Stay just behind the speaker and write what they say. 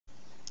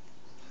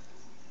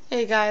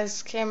Hey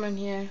guys, Cameron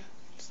here,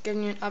 just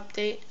giving you an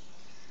update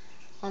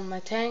on my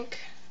tank.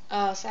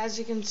 So as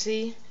you can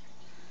see,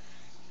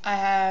 I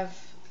have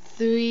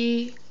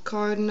 3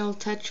 Cardinal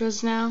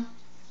Tetras now.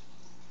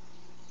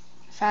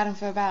 I've had them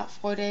for about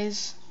 4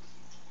 days.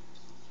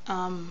 2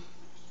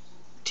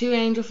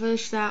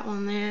 Angelfish, that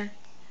one there,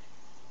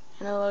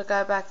 and a little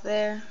guy back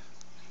there.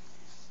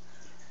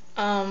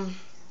 Yeah,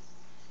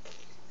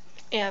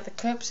 the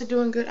crypts are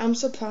doing good. I'm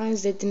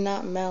surprised they did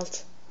not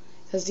melt,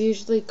 because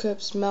usually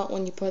crypts melt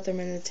when you put them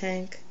in the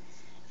tank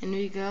and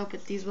regrow,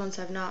 but these ones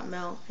have not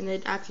melt, and they're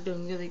actually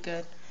doing really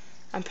good.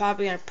 I'm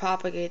probably going to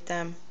propagate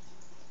them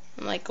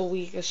in like a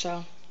week or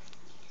so.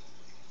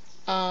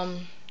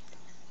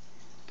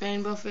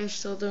 Rainbow fish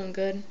still doing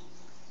good.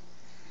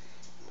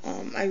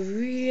 I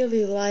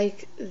really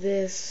like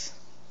this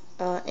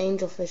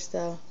angelfish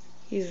though.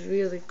 He's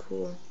really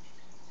cool.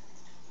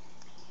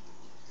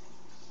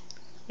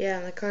 Yeah,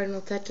 and the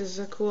Cardinal Tetras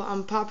are cool.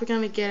 I'm probably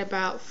going to get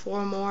about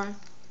 4 more,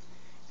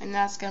 and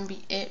that's going to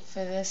be it for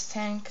this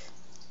tank.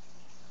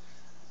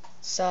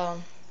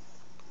 So,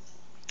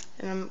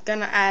 and I'm going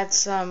to add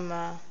some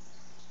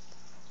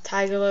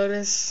tiger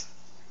lotus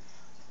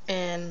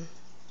and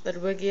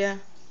ludwigia,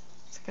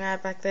 so I can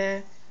add back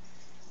there,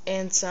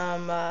 and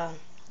some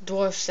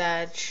dwarf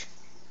sag.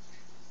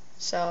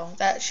 So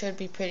that should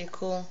be pretty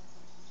cool.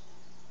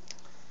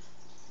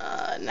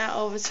 Now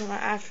over to my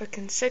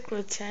African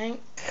cichlid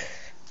tank.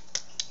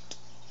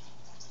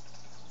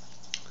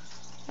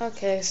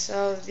 Okay,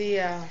 so the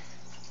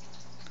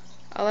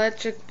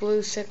electric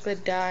blue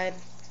cichlid died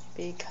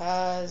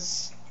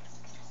because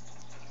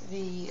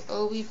the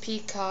OB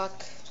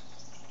peacock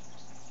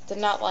did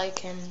not like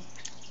him,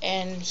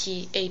 and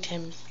he ate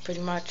him pretty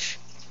much.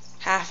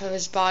 Half of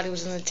his body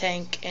was in the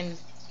tank, and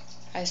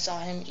I saw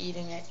him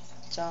eating it.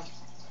 So,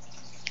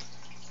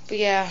 but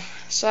yeah,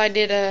 so I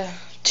did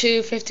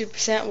 2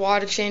 50%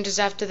 water changes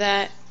after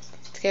that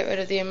to get rid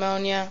of the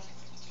ammonia,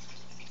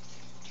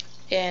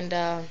 and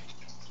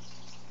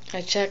I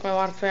checked my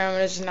water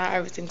parameters, and now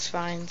everything's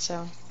fine.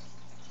 So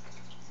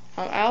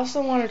I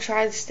also want to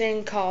try this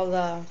thing called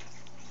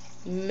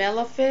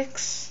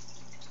Malefics,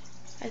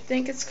 I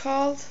think it's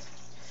called,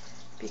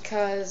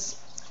 because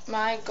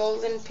my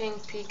golden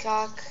pink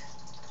peacock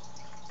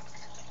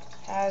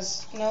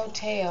has no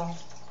tail,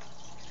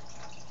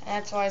 and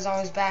that's why he's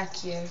always back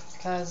here,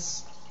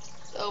 because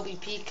the OB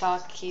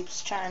peacock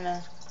keeps trying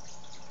to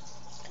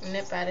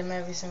nip at him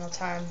every single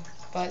time.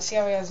 But see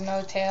how he has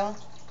no tail?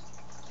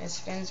 His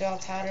fins are all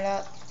tatted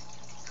up.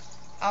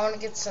 I want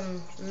to get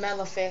some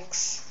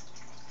Malefics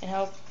and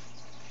hope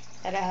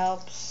that it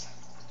helps.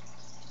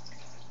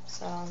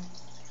 So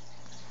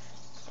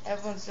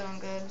everyone's doing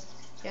good.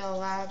 Yellow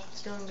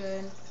Lab's doing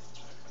good.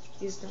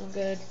 He's doing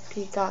good.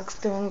 Peacock's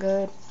doing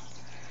good.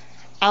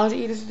 Algae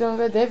Eater's doing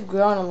good. They've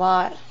grown a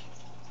lot.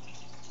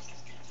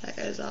 That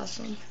guy's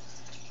awesome.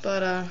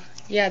 But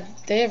yeah,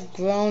 they have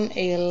grown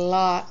a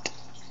lot.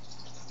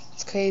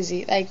 It's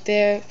crazy. Like,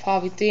 they're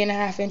probably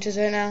 3.5 inches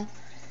right now.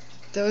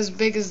 They're as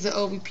big as the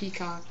OB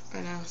peacock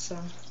right now, so,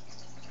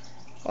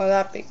 or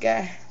that big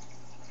guy.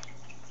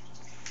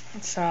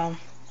 So,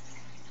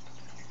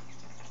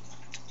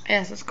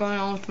 yes, what's going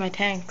on with my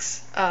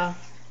tanks.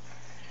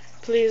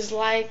 Please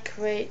like,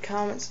 rate,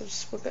 comment,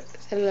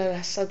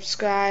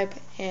 subscribe,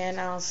 and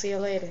I'll see you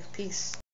later. Peace.